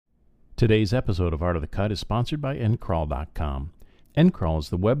Today's episode of Art of the Cut is sponsored by endcrawl.com. Endcrawl is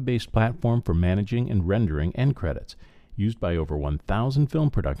the web-based platform for managing and rendering end credits, used by over 1,000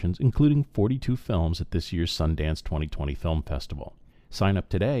 film productions, including 42 films at this year's Sundance 2020 Film Festival. Sign up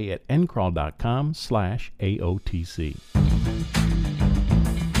today at endcrawl.com/AOTC.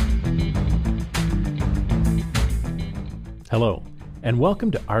 Hello, and welcome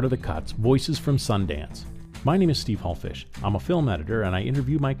to Art of the Cut's Voices from Sundance. My name is Steve Hullfish. I'm a film editor, and I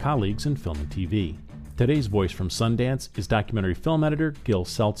interview my colleagues in film and TV. Today's voice from Sundance is documentary film editor Gil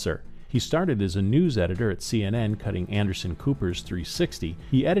Seltzer. He started as a news editor at CNN, cutting Anderson Cooper's 360.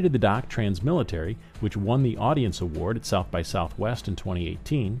 He edited the doc Transmilitary, which won the Audience Award at South by Southwest in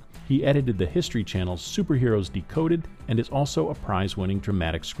 2018. He edited the History Channel's Superheroes Decoded, and is also a prize-winning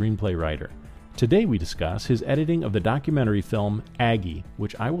dramatic screenplay writer. Today we discuss his editing of the documentary film Aggie,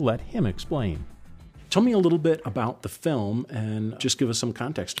 which I will let him explain. Tell me a little bit about the film and just give us some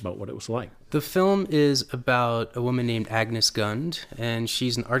context about what it was like. The film is about a woman named Agnes Gund, and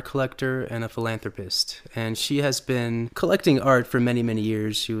she's an art collector and a philanthropist. And she has been collecting art for many, many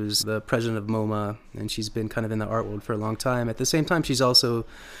years. She was the president of MoMA, and she's been kind of in the art world for a long time. At the same time, she's also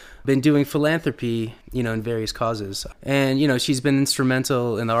been doing philanthropy, in various causes. And, she's been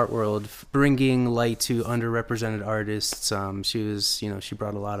instrumental in the art world, bringing light to underrepresented artists. She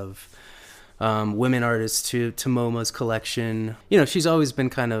brought a lot of women artists to MoMA's collection. She's always been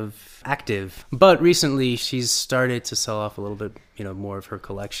kind of active, but recently she's started to sell off a little bit, more of her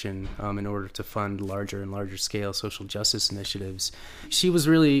collection in order to fund larger and larger scale social justice initiatives. She was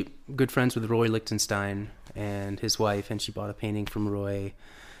really good friends with Roy Lichtenstein and his wife, and she bought a painting from Roy,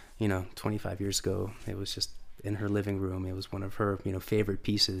 25 years ago. It was just in her living room. It was one of her, favorite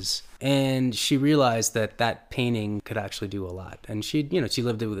pieces. And she realized that painting could actually do a lot. And she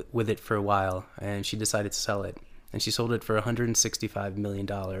lived with it for a while, and she decided to sell it. And she sold it for $165 million.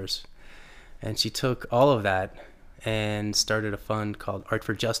 And she took all of that and started a fund called Art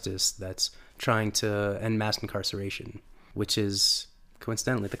for Justice that's trying to end mass incarceration, which is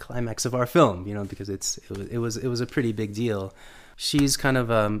coincidentally the climax of our film, because it was a pretty big deal. She's kind of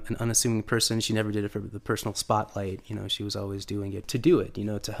an unassuming person. She never did it for the personal spotlight. She was always doing it to do it,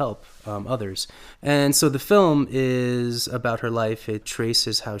 to help others. And so the film is about her life. It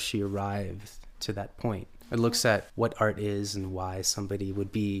traces how she arrived to that point. It looks at what art is and why somebody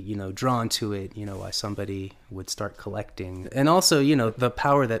would be, drawn to it, why somebody would start collecting. And also, the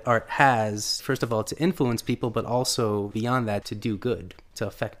power that art has, first of all, to influence people, but also beyond that, to do good, to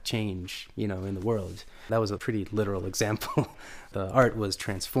affect change, in the world. That was a pretty literal example. The art was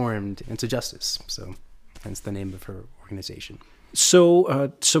transformed into justice, so hence the name of her organization.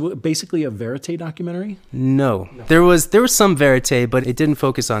 So basically a verite documentary? No. There was some verite, but it didn't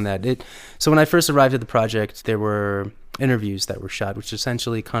focus on that. So when I first arrived at the project, there were interviews that were shot, which is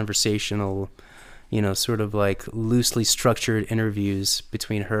essentially conversational, sort of like loosely structured interviews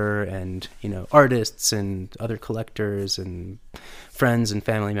between her and, artists and other collectors and friends and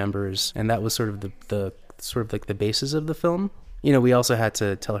family members. And that was sort of the basis of the film. We also had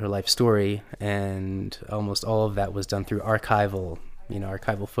to tell her life story, and almost all of that was done through archival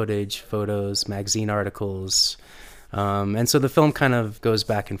footage, photos, magazine articles. And so the film kind of goes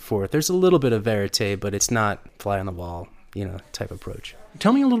back and forth. There's a little bit of verite, but it's not fly on the wall, type approach.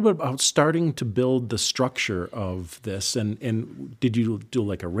 Tell me a little bit about starting to build the structure of this, and did you do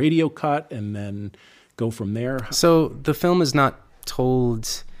like a radio cut and then go from there? So the film is not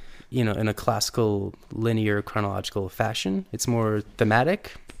told in a classical, linear, chronological fashion. It's more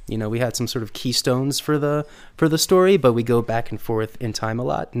thematic. We had some sort of keystones for the story, but we go back and forth in time a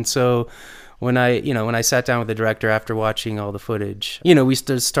lot. And so when I sat down with the director after watching all the footage, we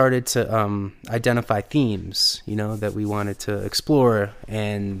started to identify themes, that we wanted to explore,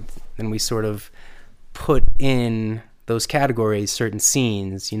 and then we sort of put in those categories certain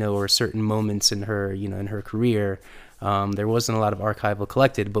scenes, or certain moments in her, in her career. There wasn't a lot of archival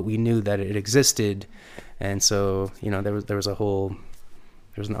collected, but we knew that it existed, and so there was an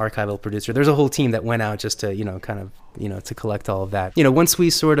archival producer. There's a whole team that went out just to to collect all of that. Once we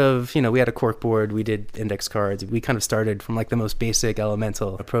sort of we had a corkboard, we did index cards. We kind of started from like the most basic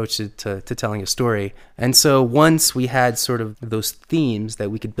elemental approach to telling a story, and so once we had sort of those themes that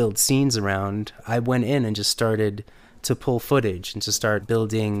we could build scenes around, I went in and just started to pull footage and to start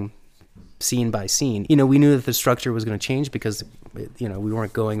building scene by scene. We knew that the structure was going to change because, we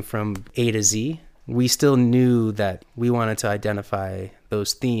weren't going from A to Z. We still knew that we wanted to identify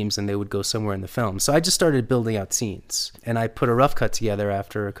those themes and they would go somewhere in the film. So I just started building out scenes, and I put a rough cut together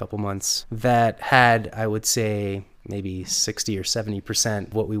after a couple months that had, I would say, maybe 60 or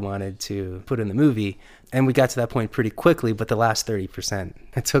 70% what we wanted to put in the movie. And we got to that point pretty quickly, but the last 30%,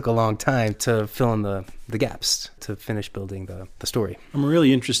 it took a long time to fill in the gaps to finish building the story. I'm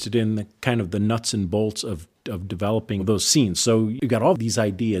really interested in the kind of the nuts and bolts of developing those scenes. So you got all these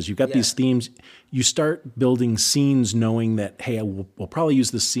ideas, you've got these themes, you start building scenes knowing that, hey, we'll probably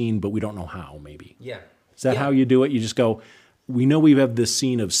use this scene, but we don't know how, maybe. Yeah. Is that how you do it? You just go, we know we have this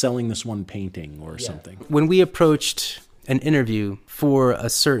scene of selling this one painting or something. When we approached an interview for a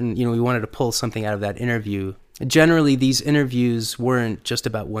certain, we wanted to pull something out of that interview. Generally, these interviews weren't just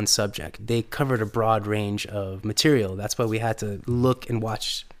about one subject. They covered a broad range of material. That's why we had to look and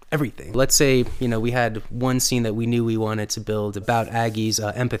watch everything. Let's say, we had one scene that we knew we wanted to build about Aggie's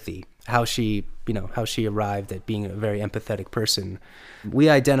empathy, how she arrived at being a very empathetic person. We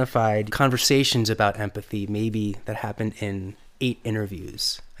identified conversations about empathy, maybe that happened in 8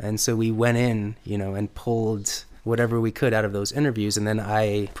 interviews. And so we went in, and pulled whatever we could out of those interviews, and then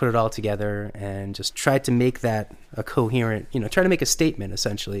I put it all together and just tried to make that a coherent, try to make a statement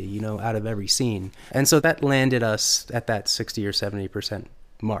essentially, out of every scene. And so that landed us at that 60 or 70%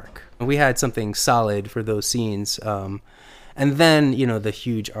 mark. We had something solid for those scenes. And then, the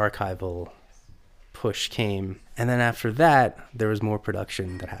huge archival push came. And then after that, there was more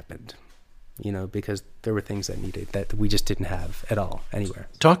production that happened. Because there were things that we just didn't have at all anywhere.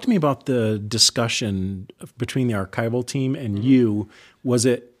 Talk to me about the discussion between the archival team and you. Was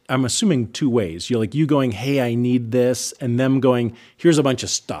it, I'm assuming, 2 ways. You're like, you going, hey, I need this, and them going, here's a bunch of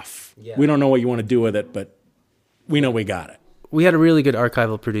stuff. Yeah. We don't know what you want to do with it, but we know we got it. We had a really good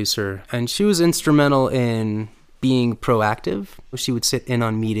archival producer, and she was instrumental in being proactive. She would sit in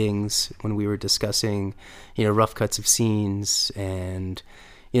on meetings when we were discussing, rough cuts of scenes, and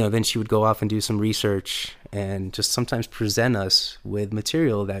then she would go off and do some research and just sometimes present us with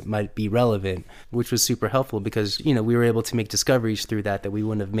material that might be relevant, which was super helpful because, we were able to make discoveries through that we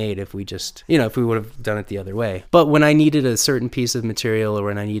wouldn't have made if we just, if we would have done it the other way. But when I needed a certain piece of material or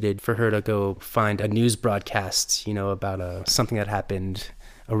when I needed for her to go find a news broadcast, about something that happened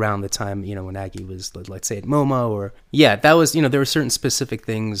around the time, when Aggie was, let's say, at MoMA, or that was, there were certain specific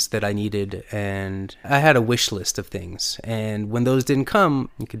things that I needed, and I had a wish list of things, and when those didn't come,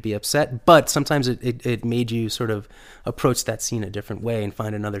 you could be upset, but sometimes it made you sort of approach that scene a different way and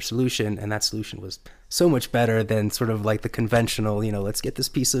find another solution, and that solution was so much better than sort of like the conventional, let's get this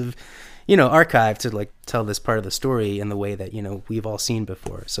piece of archive to tell this part of the story in the way that, we've all seen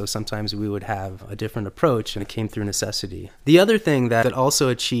before. So sometimes we would have a different approach and it came through necessity. The other thing that also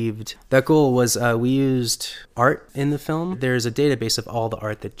achieved that goal was we used art in the film. There's a database of all the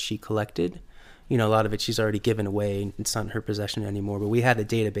art that she collected. A lot of it she's already given away. It's not in her possession anymore, but we had a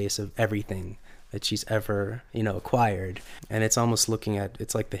database of everything that she's ever, acquired. And it's almost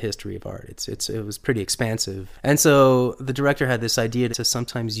it's like the history of art. It was pretty expansive. And so the director had this idea to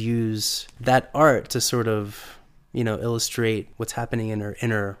sometimes use that art to sort of, illustrate what's happening in her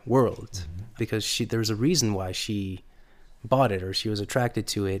inner world. Because there's a reason why she bought it or she was attracted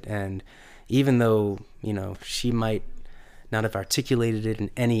to it. And even though, she might not have articulated it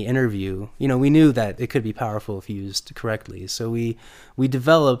in any interview, we knew that it could be powerful if used correctly. So we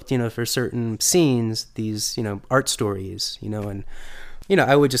developed, for certain scenes, these, art stories, and,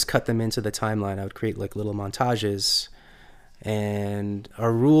 I would just cut them into the timeline. I would create little montages. And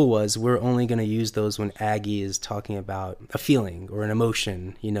our rule was we're only going to use those when Aggie is talking about a feeling or an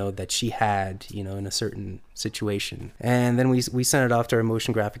emotion, that she had, in a certain situation. And then we sent it off to our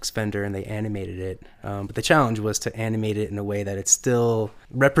motion graphics vendor and they animated it. But the challenge was to animate it in a way that it still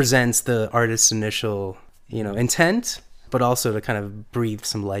represents the artist's initial, intent, but also to kind of breathe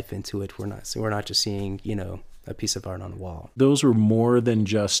some life into it. We're not just seeing, a piece of art on a wall. Those were more than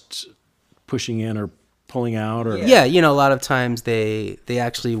just pushing in or pulling out, or a lot of times they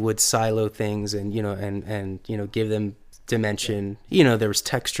actually would silo things and give them dimension. There was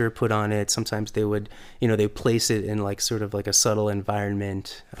texture put on it. Sometimes they would they place it in sort of a subtle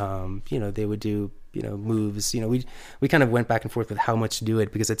environment. They would do moves. We kind of went back and forth with how much to do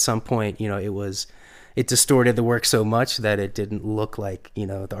it, because at some point it distorted the work so much that it didn't look like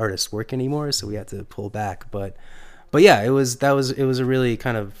the artist's work anymore, so we had to pull back. But yeah, it was a really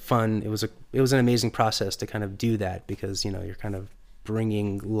kind of fun. It was an amazing process to kind of do that, because you're kind of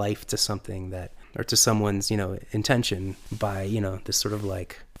bringing life to something or to someone's intention by this sort of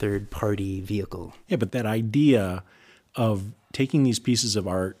third party vehicle. Yeah, but that idea of taking these pieces of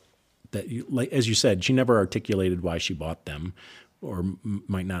art that, as you said, she never articulated why she bought them, or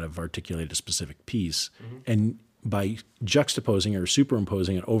might not have articulated a specific piece, and by juxtaposing or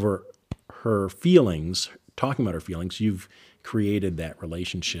superimposing it over her feelings, talking about her feelings, you've created that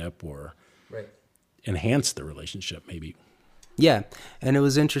relationship or enhanced the relationship maybe. Yeah, and it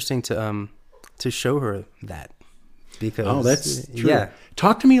was interesting to to show her that. Because, oh, that's true. Yeah.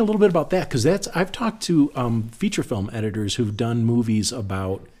 Talk to me a little bit about that, because I've talked to feature film editors who've done movies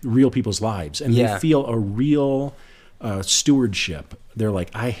about real people's lives, and they feel a real stewardship. They're like,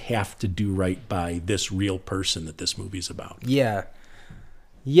 I have to do right by this real person that this movie's about. Yeah.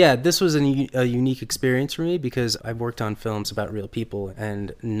 Yeah, this was a unique experience for me because I've worked on films about real people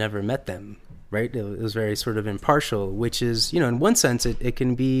and never met them. Right? It was very sort of impartial, which is, in one sense, it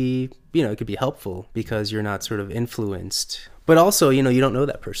can be, it could be helpful because you're not sort of influenced. But also, you don't know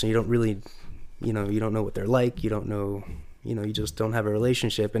that person. You don't really, you don't know what they're like. You don't know, you just don't have a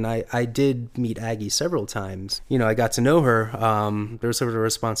relationship. And I did meet Aggie several times. I got to know her. There was sort of a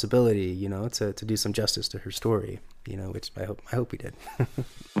responsibility, to do some justice to her story, which I hope we did.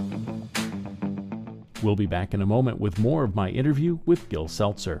 We'll be back in a moment with more of my interview with Gil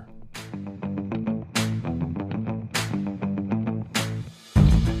Seltzer.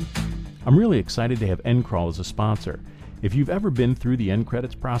 I'm really excited to have EndCrawl as a sponsor. If you've ever been through the end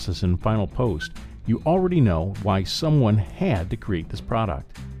credits process in Final Post, you already know why someone had to create this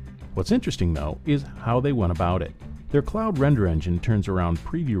product. What's interesting, though, is how they went about it. Their cloud render engine turns around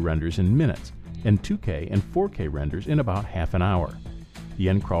preview renders in minutes and 2K and 4K renders in about half an hour. The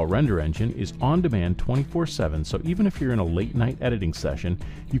EndCrawl render engine is on demand 24/7, so even if you're in a late-night editing session,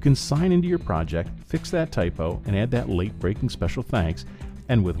 you can sign into your project, fix that typo, and add that late-breaking special thanks,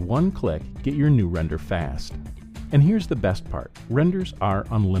 and with one click, get your new render fast. And here's the best part. Renders are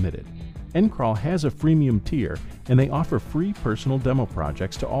unlimited. EndCrawl has a freemium tier, and they offer free personal demo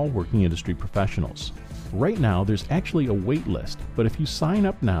projects to all working industry professionals. Right now, there's actually a wait list, but if you sign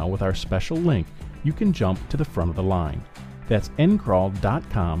up now with our special link, you can jump to the front of the line. That's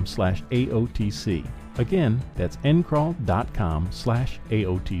endcrawl.com/AOTC. Again, that's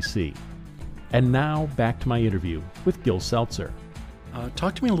endcrawl.com/AOTC. And now, back to my interview with Gil Seltzer.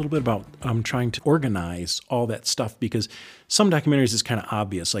 Talk to me a little bit about trying to organize all that stuff, because some documentaries is kind of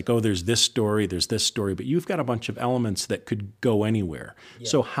obvious, like, oh, there's this story, but you've got a bunch of elements that could go anywhere. Yeah.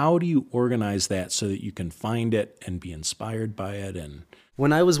 So how do you organize that so that you can find it and be inspired by it? And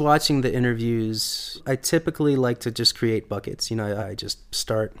when I was watching the interviews, I typically like to just create buckets. I just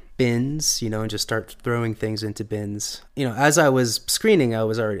start bins, and just start throwing things into bins. As I was screening, I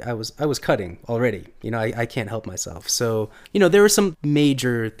was cutting already. I can't help myself. So, there were some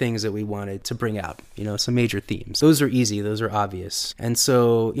major things that we wanted to bring out, some major themes. Those are easy. Those are obvious. And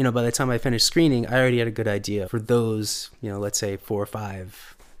so, by the time I finished screening, I already had a good idea for those, let's say 4 or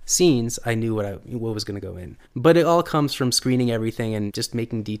 5 scenes. I knew what was going to go in. But it all comes from screening everything and just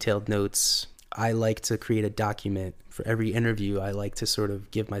making detailed notes. I like to create a document for every interview. I like to sort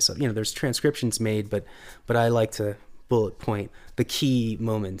of give myself, there's transcriptions made, but I like to bullet point the key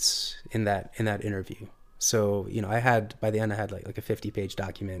moments in that interview. So, by the end I had like a 50-page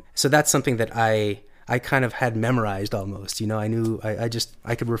document. So that's something that I kind of had memorized almost. I knew I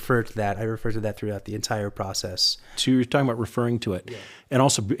could refer to that. I refer to that throughout the entire process. So you're talking about referring to it and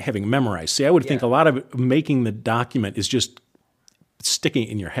also having memorized. See, I would think a lot of it, making the document is just sticking it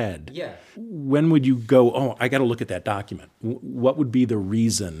in your head. Yeah. When would you go, oh, I got to look at that document? What would be the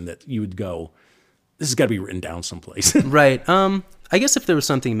reason that you would go, this has got to be written down someplace? Right. I guess if there was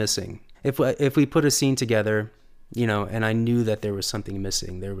something missing, if we put a scene together, and I knew that there was something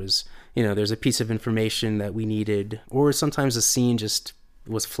missing, there's a piece of information that we needed, or sometimes a scene just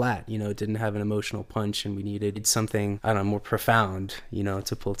was flat, it didn't have an emotional punch and we needed something, I don't know, more profound,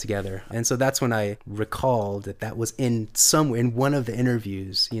 to pull together. And so that's when I recalled that was in one of the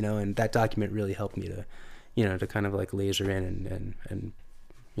interviews, and that document really helped me to, to kind of like laser in and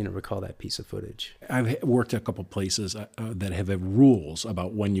recall that piece of footage. I've worked at a couple places that have rules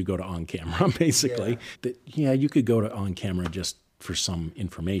about when you go to on camera, basically. You could go to on camera just for some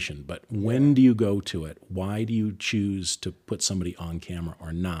information, but when do you go to it? Why do you choose to put somebody on camera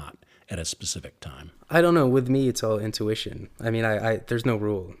or not at a specific time? I don't know. With me, it's all intuition. I mean, there's no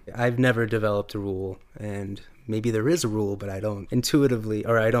rule. I've never developed a rule, and maybe there is a rule, but I don't intuitively,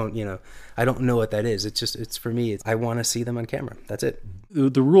 or I don't know what that is. It's for me, I want to see them on camera. That's it.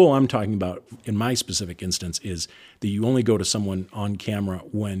 The rule I'm talking about in my specific instance is that you only go to someone on camera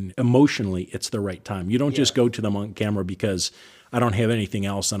when emotionally it's the right time. You don't just go to them on camera because I don't have anything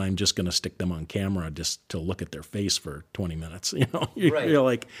else and I'm just going to stick them on camera just to look at their face for 20 minutes. You're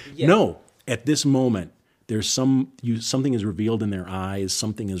like, no, at this moment, there's something is revealed in their eyes,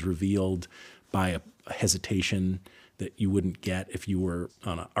 something is revealed by a hesitation that you wouldn't get if you were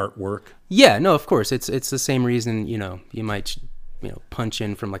on an artwork. Yeah, no, of course. It's the same reason, you might punch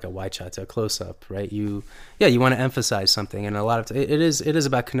in from like a wide shot to a close up, right? You want to emphasize something, and a lot of it is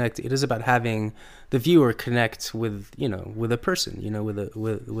about connect. It is about having the viewer connect with with a person,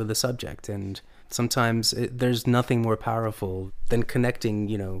 with a subject, and sometimes there's nothing more powerful than connecting,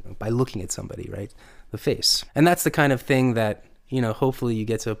 by looking at somebody, right, the face, and that's the kind of thing that. Hopefully you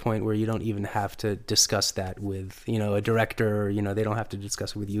get to a point where you don't even have to discuss that with, a director, they don't have to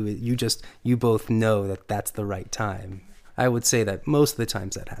discuss it with you. You both know that that's the right time. I would say that most of the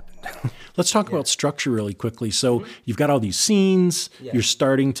times that happened. Let's talk about structure really quickly. So you've got all these scenes, you're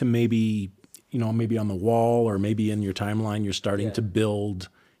starting to maybe on the wall or maybe in your timeline, you're starting to build,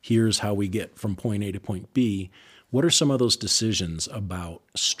 here's how we get from point A to point B. What are some of those decisions about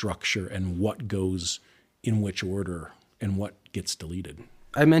structure and what goes in which order and what gets deleted?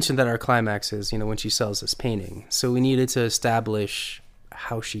 I mentioned that our climax is, when she sells this painting. So we needed to establish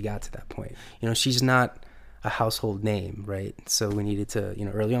how she got to that point. She's not a household name, right? So we needed to,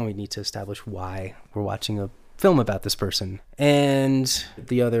 early on, we need to establish why we're watching a film about this person. And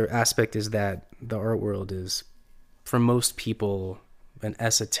the other aspect is that the art world is, for most people, an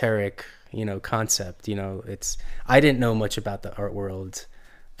esoteric, concept. I didn't know much about the art world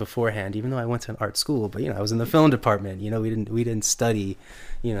beforehand, even though I went to an art school, but I was in the film department. We didn't study,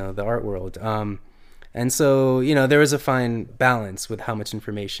 the art world. And so, there was a fine balance with how much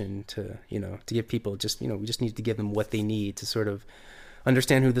information to give people. We just need to give them what they need to sort of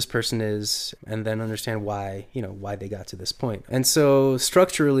understand who this person is, and then understand why they got to this point. And so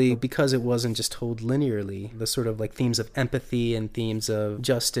structurally, because it wasn't just told linearly, the sort of like themes of empathy and themes of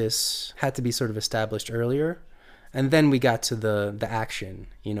justice had to be sort of established earlier. And then we got to the action,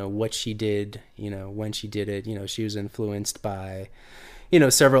 what she did, when she did it. She was influenced by,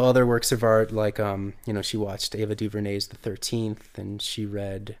 several other works of art, like, she watched Ava DuVernay's The 13th, and she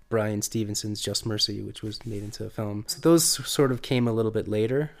read Bryan Stevenson's Just Mercy, which was made into a film. So those sort of came a little bit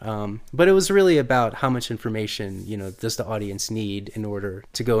later. But it was really about how much information, does the audience need in order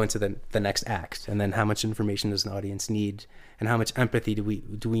to go into the next act? And then how much information does the audience need? And how much empathy do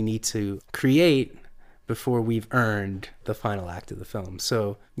we need to create before we've earned the final act of the film?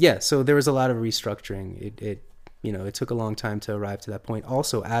 So there was a lot of restructuring. It took a long time to arrive to that point.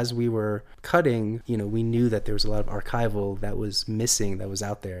 Also, as we were cutting, we knew that there was a lot of archival that was missing, that was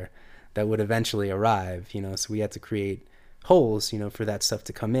out there, that would eventually arrive, so we had to create holes, for that stuff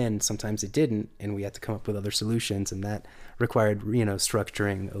to come in. Sometimes it didn't, and we had to come up with other solutions, and that required,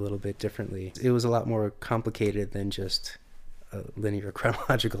 structuring a little bit differently. It was a lot more complicated than just a linear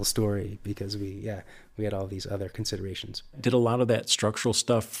chronological story, because we had all these other considerations. Did a lot of that structural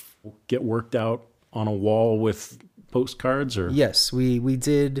stuff get worked out on a wall with postcards? Or yes, we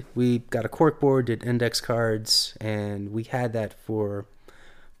did. We got a corkboard, did index cards, and we had that for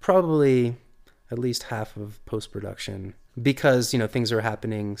probably at least half of post-production, because things are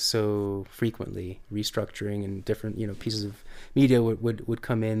happening so frequently. Restructuring and different pieces of media would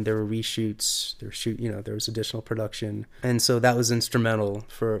come in. There were reshoots, there was additional production, and so that was instrumental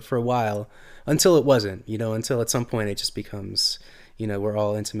for a while, until it wasn't. Until at some point it just becomes we're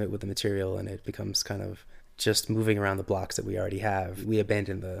all intimate with the material, and it becomes kind of just moving around the blocks that we already have. We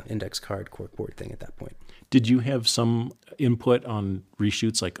abandoned the index card corkboard thing at that point. Did you have some input on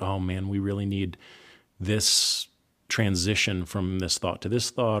reshoots, like, oh man, we really need this transition from this thought to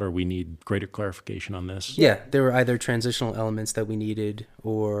this thought, or we need greater clarification on this? Yeah, there were either transitional elements that we needed,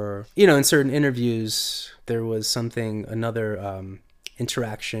 or, in certain interviews, there was another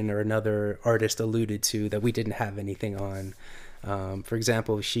interaction or another artist alluded to that we didn't have anything on. For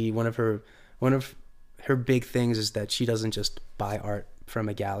example, one of her big things is that she doesn't just buy art from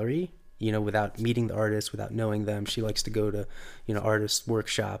a gallery, without meeting the artist, without knowing them. She likes to go to, artists'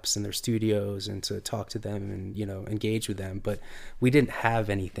 workshops and their studios and to talk to them and, engage with them. But we didn't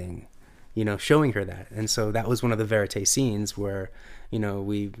have anything, showing her that. And so that was one of the verite scenes where, I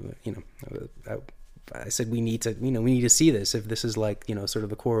said, we need to see this. If this is like, sort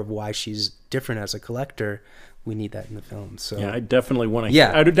of the core of why she's different as a collector, we need that in the film. So yeah, I definitely want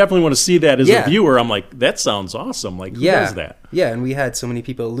to see that as a viewer. I'm like, that sounds awesome. Like, who does that? Yeah, and we had so many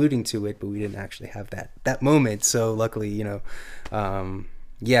people alluding to it, but we didn't actually have that moment. So luckily, the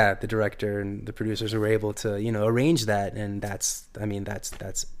director and the producers were able to, arrange that, and that's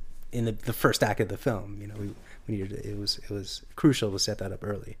in the first act of the film. It was crucial to set that up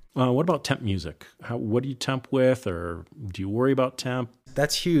early. What about temp music? What do you temp with, or do you worry about temp?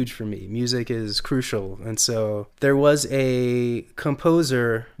 That's huge for me. Music is crucial. And so there was a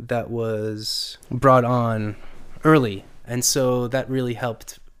composer that was brought on early. And so that really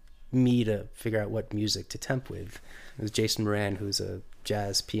helped me to figure out what music to temp with. It was Jason Moran, who's a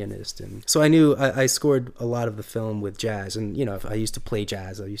jazz pianist, and so I knew I scored a lot of the film with jazz, and I used to play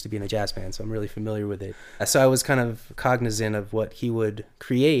jazz. I used to be in a jazz band, so I'm really familiar with it. So I was kind of cognizant of what he would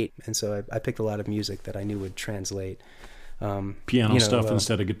create, and so I picked a lot of music that I knew would translate. Piano stuff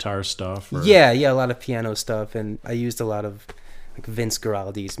instead of guitar stuff? Or? Yeah, a lot of piano stuff, and I used a lot of like Vince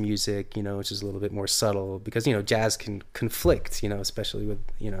Guaraldi's music, which is a little bit more subtle, because jazz can conflict, especially with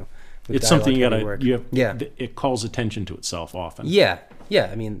it's something it calls attention to itself often. Yeah.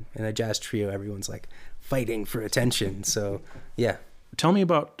 I mean, in a jazz trio, everyone's like fighting for attention. So yeah. Tell me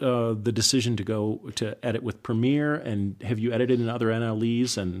about the decision to go to edit with Premiere, and have you edited in other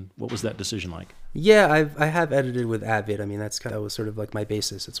NLEs, and what was that decision like? Yeah, I have edited with Avid. I mean, that was sort of like my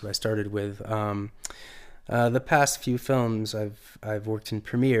basis. It's what I started with. The past few films I've worked in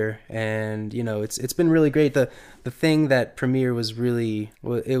Premiere, and it's been really great. The thing that Premiere was really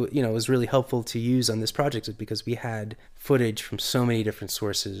was really helpful to use on this project is because we had footage from so many different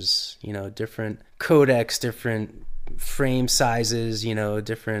sources, different codecs, different frame sizes,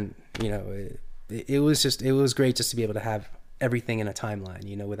 different, it was great just to be able to have everything in a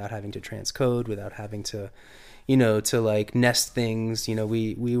timeline, without having to transcode, without having to to like nest things.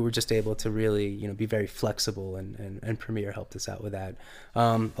 We were just able to really, be very flexible, and Premiere helped us out with that.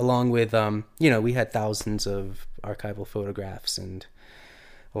 Along with, we had thousands of archival photographs, and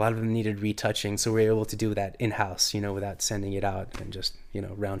a lot of them needed retouching. So we were able to do that in-house, without sending it out, and just,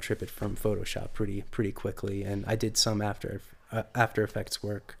 round trip it from Photoshop pretty quickly. And I did some After Effects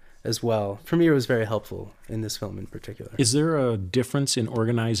work as well. Premiere was very helpful in this film in particular. Is there a difference in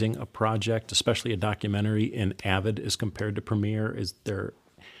organizing a project, especially a documentary, in Avid as compared to Premiere? Is there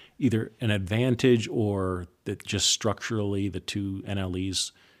either an advantage, or that just structurally the two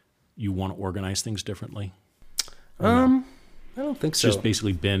NLEs, you want to organize things differently? I don't think so. It's just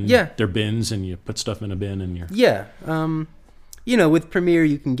basically bin. Yeah. They're bins, and you put stuff in a bin, and you're... Yeah. With Premiere,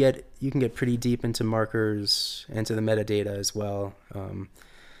 you can get pretty deep into markers and to the metadata as well.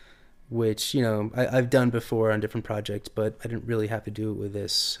 Which I've done before on different projects, but I didn't really have to do it with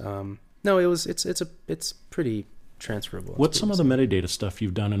this. No, it's pretty transferable. What's some of the metadata stuff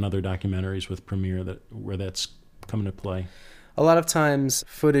you've done in other documentaries with Premiere where that's come into play? A lot of times,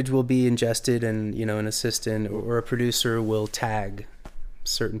 footage will be ingested, and an assistant or a producer will tag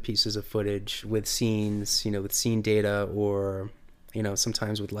certain pieces of footage with scenes, with scene data, or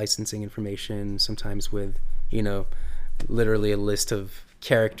sometimes with licensing information, sometimes with literally a list of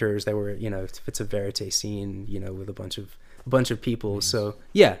characters that were, if it's a verite scene, with a bunch of people. Mm-hmm. So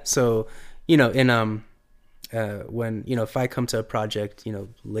yeah, when if I come to a project,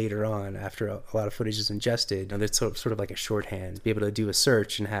 later on after a lot of footage is ingested, that's sort of like a shorthand, be able to do a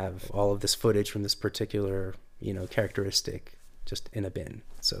search and have all of this footage from this particular characteristic just in a bin.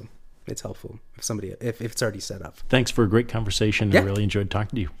 So it's helpful if it's already set up. Thanks for a great conversation. Yeah. I really enjoyed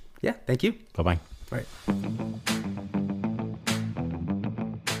talking to you. Yeah, thank you. Bye-bye. All right.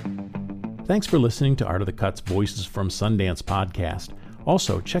 Thanks for listening to Art of the Cut's Voices from Sundance podcast.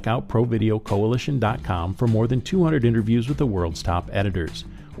 Also, check out ProVideoCoalition.com for more than 200 interviews with the world's top editors.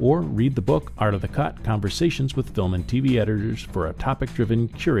 Or read the book Art of the Cut, Conversations with Film and TV Editors for a topic-driven,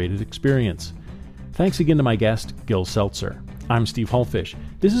 curated experience. Thanks again to my guest, Gil Seltzer. I'm Steve Hullfish.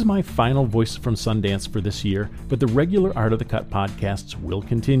 This is my final Voices from Sundance for this year, but the regular Art of the Cut podcasts will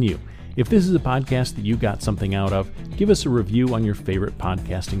continue. If this is a podcast that you got something out of, give us a review on your favorite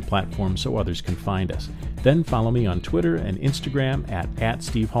podcasting platform so others can find us. Then follow me on Twitter and Instagram at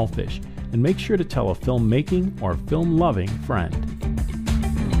Steve Hullfish, and make sure to tell a filmmaking or film-loving friend.